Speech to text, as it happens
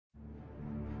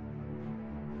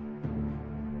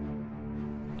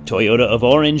Toyota of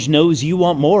Orange knows you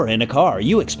want more in a car.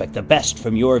 You expect the best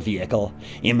from your vehicle.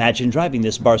 Imagine driving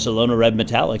this Barcelona Red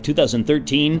Metallic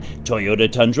 2013 Toyota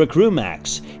Tundra Crew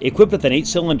Max, equipped with an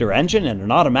 8-cylinder engine and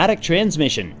an automatic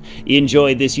transmission.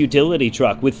 Enjoy this utility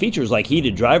truck with features like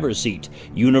heated driver's seat,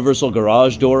 universal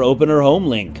garage door opener home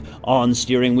link, on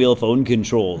steering wheel phone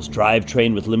controls,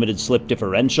 drivetrain with limited slip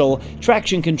differential,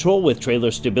 traction control with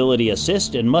trailer stability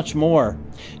assist, and much more.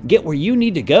 Get where you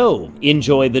need to go,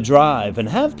 enjoy the drive, and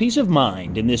have peace of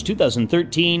mind in this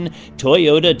 2013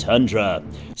 Toyota Tundra.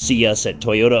 See us at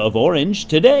Toyota of Orange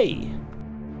today.